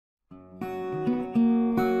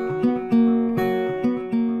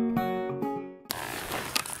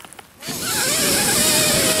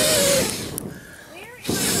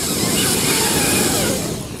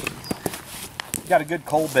got a good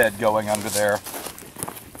coal bed going under there.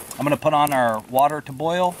 I'm going to put on our water to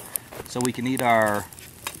boil so we can eat our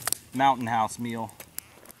Mountain House meal.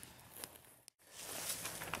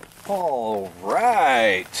 All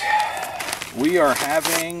right. We are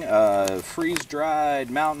having a freeze-dried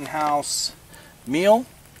Mountain House meal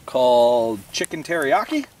called chicken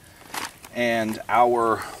teriyaki. And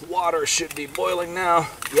our water should be boiling now.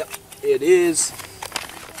 Yep, it is.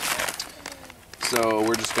 So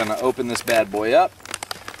we're just going to open this bad boy up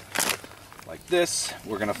like this.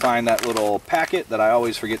 We're going to find that little packet that I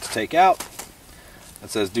always forget to take out that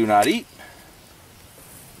says do not eat.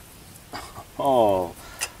 Oh,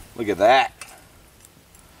 look at that.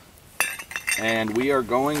 And we are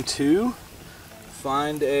going to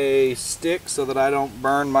find a stick so that I don't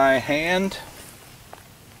burn my hand.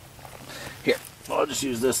 Here, I'll just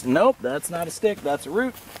use this. Nope, that's not a stick, that's a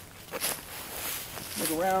root.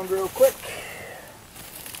 Look around real quick.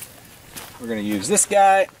 We're going to use this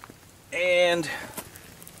guy, and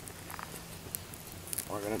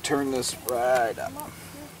we're going to turn this right up.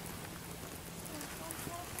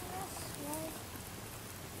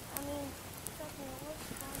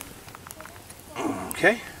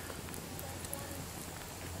 Okay.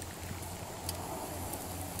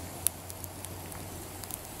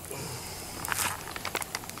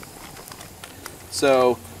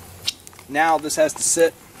 So now this has to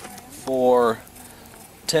sit for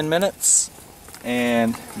 10 minutes,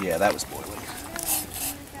 and yeah, that was boiling.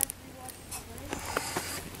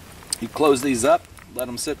 You close these up, let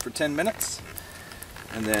them sit for 10 minutes,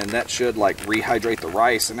 and then that should like rehydrate the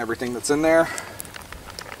rice and everything that's in there,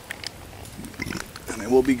 and it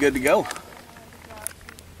will be good to go.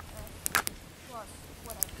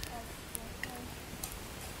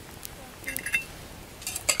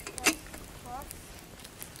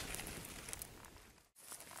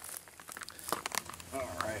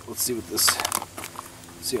 Let's see what this,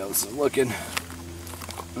 see how this is looking.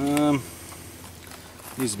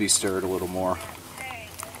 Needs to be stirred a little more.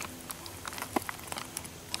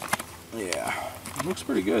 Yeah, it looks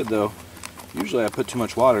pretty good though. Usually I put too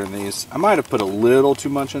much water in these. I might have put a little too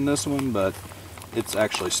much in this one, but it's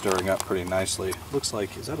actually stirring up pretty nicely. Looks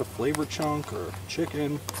like, is that a flavor chunk or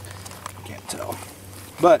chicken? I can't tell.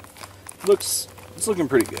 But it's looking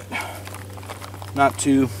pretty good. Not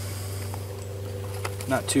too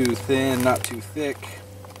thin, not too thick.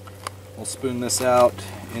 We'll spoon this out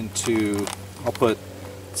into, I'll put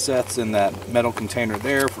Seth's in that metal container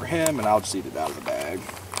there for him, and I'll just eat it out of the bag.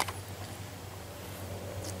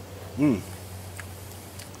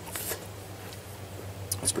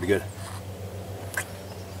 That's pretty good.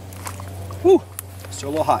 Whew, still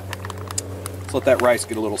a little hot. Let's let that rice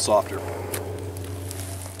get a little softer.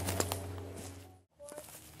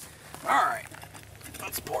 All right.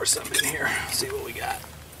 Let's pour some in here, see what we got.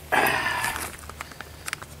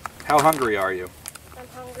 How hungry are you? I'm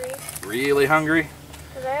hungry. Really hungry?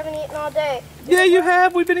 Because I haven't eaten all day. Yeah, you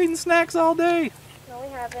have. We've been eating snacks all day. No, we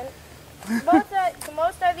haven't. The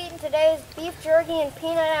most I've eaten today is beef jerky and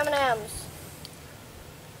peanut M&Ms.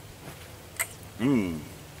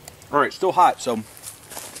 All right, still hot, so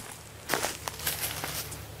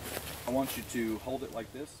I want you to hold it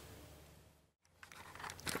like this.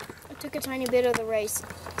 I took a tiny bit of the rice,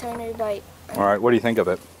 tiny bite. All right, what do you think of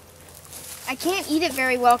it? I can't eat it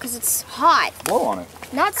very well because it's hot. Blow on it.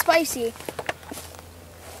 Not spicy,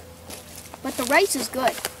 but the rice is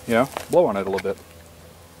good. Yeah, blow on it a little bit.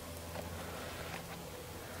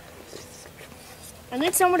 I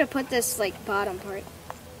need someone to put this like bottom part.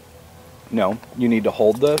 No, you need to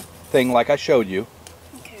hold the thing like I showed you.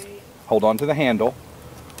 Okay. Hold on to the handle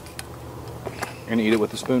and eat it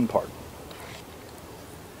with the spoon part.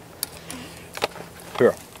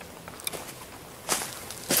 Here.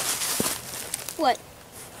 What?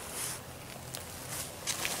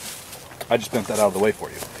 I just bent that out of the way for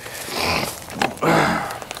you.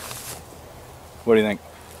 What do you think?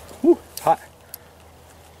 Whew, it's hot.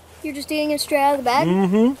 You're just eating it straight out of the bag?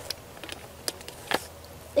 Mm-hmm.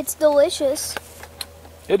 It's delicious.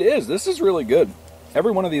 It is. This is really good.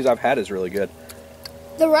 Every one of these I've had is really good.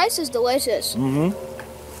 The rice is delicious. Mm-hmm.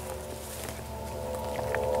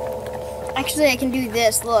 Actually, I can do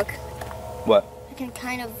this. Look. What? I can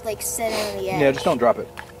kind of like sit on the edge. Yeah, just don't drop it.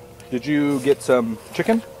 Did you get some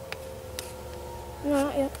chicken? No,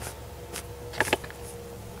 not yet.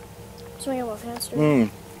 Swing it more faster. I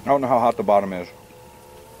don't know how hot the bottom is.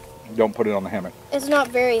 Don't put it on the hammock. It's not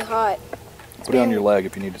very hot. Put it on your leg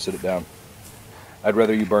if you need to sit it down. I'd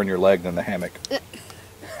rather you burn your leg than the hammock.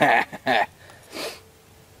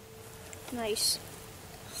 Nice.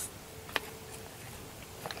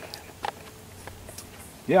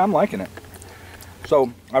 Yeah, I'm liking it.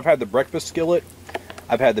 So, I've had the breakfast skillet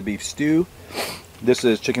I've had the beef stew. This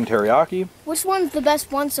is chicken teriyaki. Which one's the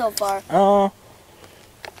best one so far?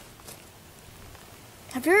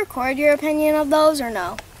 Have you recorded your opinion of those or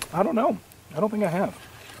no? I don't know. I don't think I have.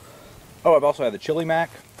 Oh, I've also had the chili mac.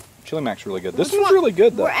 Chili mac's really good. This one's really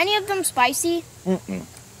good, though. Were any of them spicy? Mm-mm.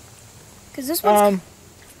 Because this one's...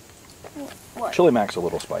 what? Chili mac's a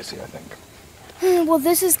little spicy, I think. Well,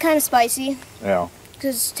 this is kind of spicy. Yeah.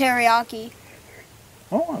 Because it's teriyaki.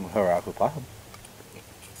 Oh, I'm a teriyaki pie.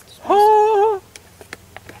 Ah!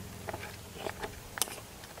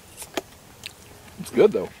 It's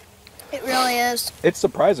good, though. It really is. It's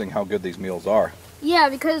surprising how good these meals are. Yeah,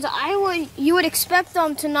 because you would expect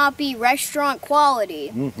them to not be restaurant quality.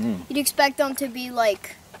 Mm-hmm. You'd expect them to be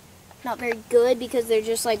like not very good because they're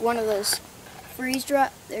just like one of those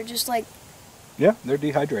freeze-dried. They're just like... Yeah, they're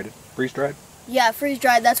dehydrated. Freeze-dried. Yeah,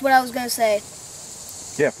 freeze-dried. That's what I was gonna say.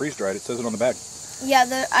 Yeah, freeze-dried. It says it on the bag. Yeah,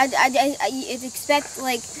 I'd expect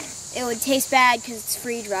like it would taste bad because it's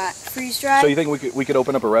freeze-dried. So you think we could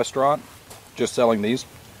open up a restaurant just selling these?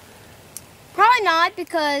 Probably not,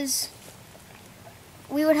 because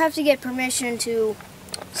we would have to get permission to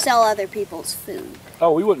sell other people's food.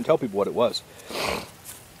 Oh, we wouldn't tell people what it was.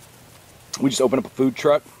 We just open up a food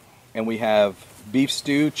truck, and we have beef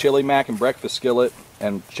stew, chili mac, and breakfast skillet,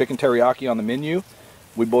 and chicken teriyaki on the menu.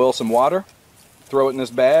 We boil some water, throw it in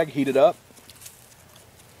this bag, heat it up,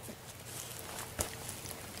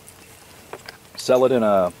 sell it in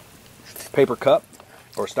a paper cup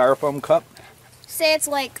or styrofoam cup. Say it's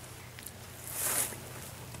like,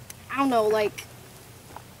 I don't know, like,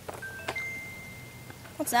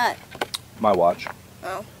 what's that? My watch.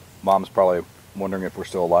 Oh. Mom's probably wondering if we're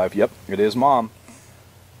still alive. Yep, it is Mom.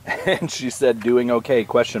 And she said, doing okay,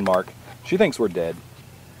 question mark. She thinks we're dead.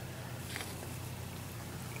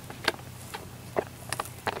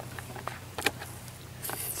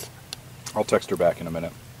 I'll text her back in a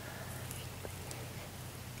minute.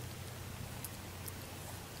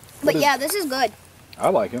 But yeah, this is good. I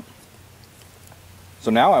like it. So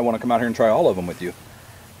now I want to come out here and try all of them with you.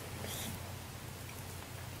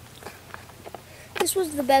 This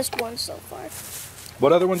was the best one so far.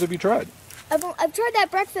 What other ones have you tried? I've tried that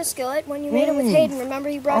breakfast skillet when you made it with Hayden. Remember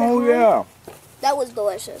you brought it home? Oh, yeah. That was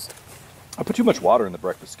delicious. I put too much water in the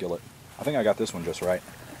breakfast skillet. I think I got this one just right.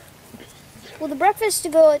 Well, the breakfast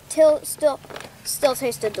skillet still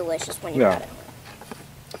tasted delicious when you got it.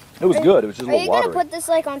 It was good. It was just a little watery. Are you going to put this,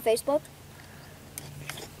 like, on Facebook?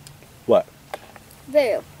 What?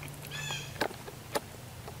 Video.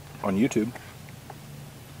 On YouTube.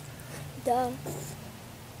 Duh.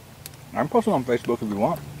 I'm posting on Facebook if you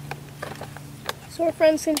want. So our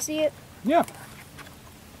friends can see it. Yeah.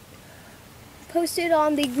 Post it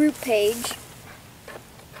on the group page.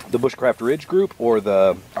 The Bushcraft Ridge group or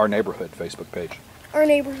our neighborhood Facebook page? Our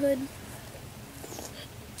neighborhood.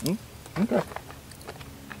 Okay.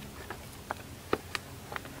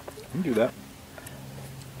 You can do that.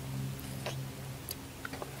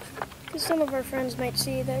 Because some of our friends might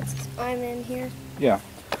see that I'm in here. Yeah.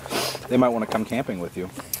 They might want to come camping with you.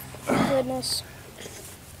 Goodness.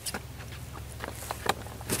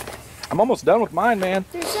 I'm almost done with mine, man.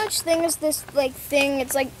 There's such thing as this like thing.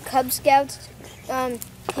 It's like Cub Scouts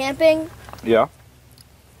camping. Yeah.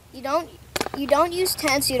 You don't use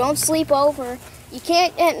tents. You don't sleep over. You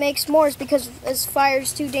can't make s'mores because this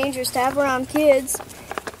fire's too dangerous to have around kids.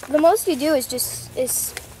 The most you do is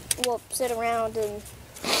sit around and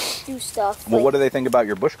do stuff. Well, what do they think about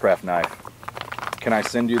your bushcraft knife? Can I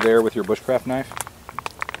send you there with your bushcraft knife?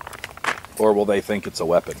 Or will they think it's a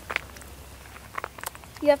weapon?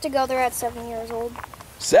 You have to go there at 7 years old.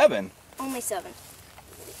 7? Only 7.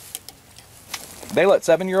 They let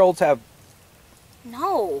 7-year-olds have...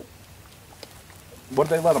 No. What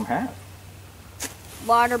do they let them have?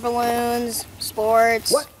 Water balloons,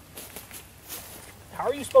 sports. What? How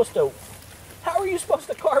are you supposed to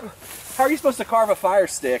carve a fire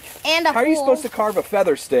stick? And a How are you pool. supposed to carve a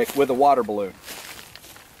feather stick with a water balloon?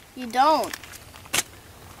 You don't.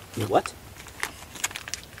 What?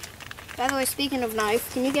 By the way, speaking of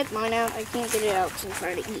knife, can you get mine out? I can't get it out because I'm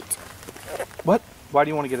trying to eat. What? Why do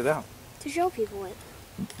you want to get it out? To show people it.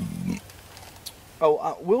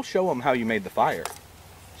 Oh, we'll show them how you made the fire.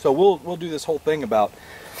 So we'll do this whole thing about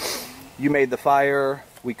you made the fire,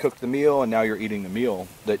 we cooked the meal, and now you're eating the meal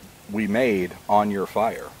that we made on your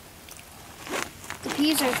fire. The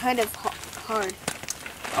peas are kind of hard.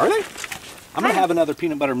 Are they? I'm going to have another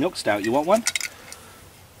peanut butter milk stout. You want one?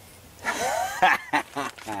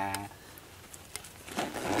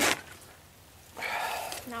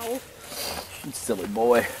 No. Silly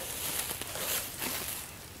boy.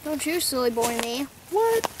 Don't you silly boy me.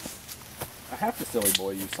 What? I have to silly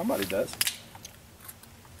boy you. Somebody does.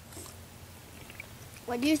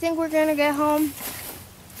 When do you think we're gonna get home?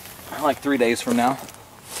 Like 3 days from now.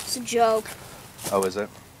 It's a joke. Oh, is it?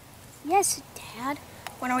 Yes, Dad.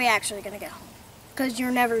 When are we actually gonna get home? Because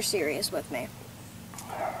you're never serious with me.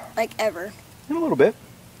 Like, ever. In a little bit.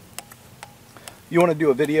 You want to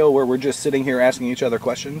do a video where we're just sitting here asking each other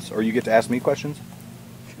questions, or you get to ask me questions?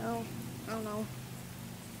 So, I don't know.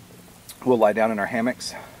 We'll lie down in our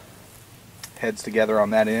hammocks, heads together on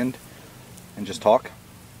that end, and just talk.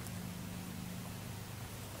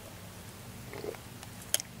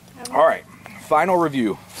 All right, final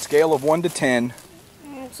review. Scale of 1 to 10.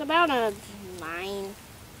 It's about a 9.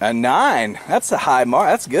 A 9. That's a high mark.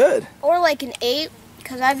 That's good. Or like an 8,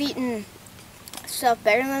 because I've eaten stuff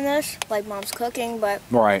better than this, like Mom's cooking, but...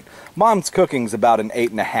 Right. Mom's cooking's about an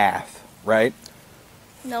 8.5, right?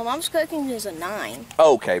 No, Mom's cooking is a 9.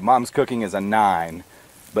 Okay, Mom's cooking is a 9,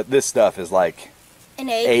 but this stuff is like... An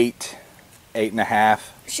 8. 8.5.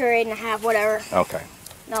 Sure, 8.5, whatever. Okay.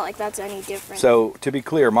 Not like that's any different. So, to be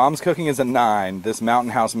clear, Mom's cooking is a 9. This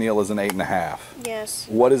Mountain House meal is an 8.5. Yes.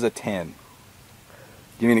 What is a 10?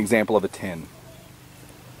 Give me an example of a 10.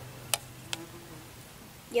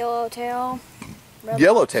 Yellowtail.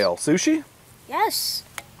 Yellowtail. Sushi? Yes.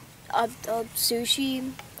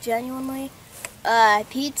 Sushi, genuinely.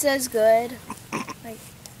 Pizza's good.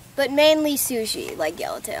 But mainly sushi, like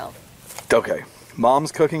Yellowtail. Okay.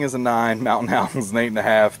 Mom's cooking is a 9. Mountain House is an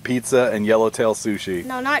 8.5. Pizza and Yellowtail sushi.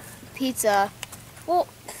 No, not pizza. Well,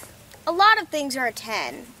 a lot of things are a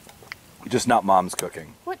 10. Just not Mom's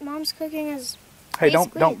cooking. What Mom's cooking is... Hey,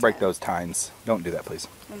 don't basically a break 10. those tines. Don't do that, please.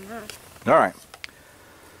 I'm not. All right.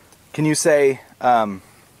 Can you say,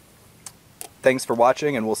 thanks for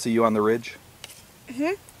watching and we'll see you on the ridge?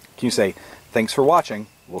 Mm-hmm. Can you say, thanks for watching,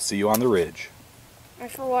 we'll see you on the ridge?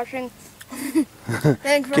 Thanks for watching.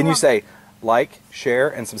 Thanks for Can you say, like, share,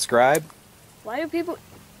 and subscribe? Why do people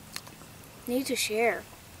need to share?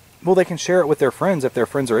 Well, they can share it with their friends if their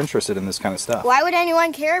friends are interested in this kind of stuff. Why would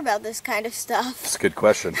anyone care about this kind of stuff? That's a good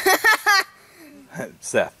question.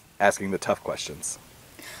 Seth, asking the tough questions.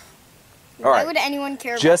 Why would anyone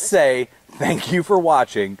care about Just this? say, thank you for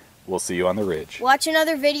watching. We'll see you on the ridge. Watch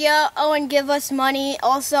another video. Oh, and give us money.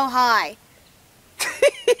 Also, hi.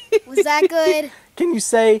 Was that good? Can you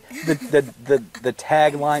say the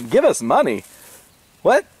tagline? Give us money.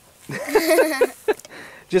 What?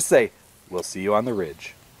 Just say, we'll see you on the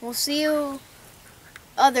ridge. We'll see you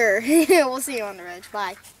We'll see you on the ridge.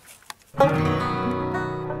 Bye.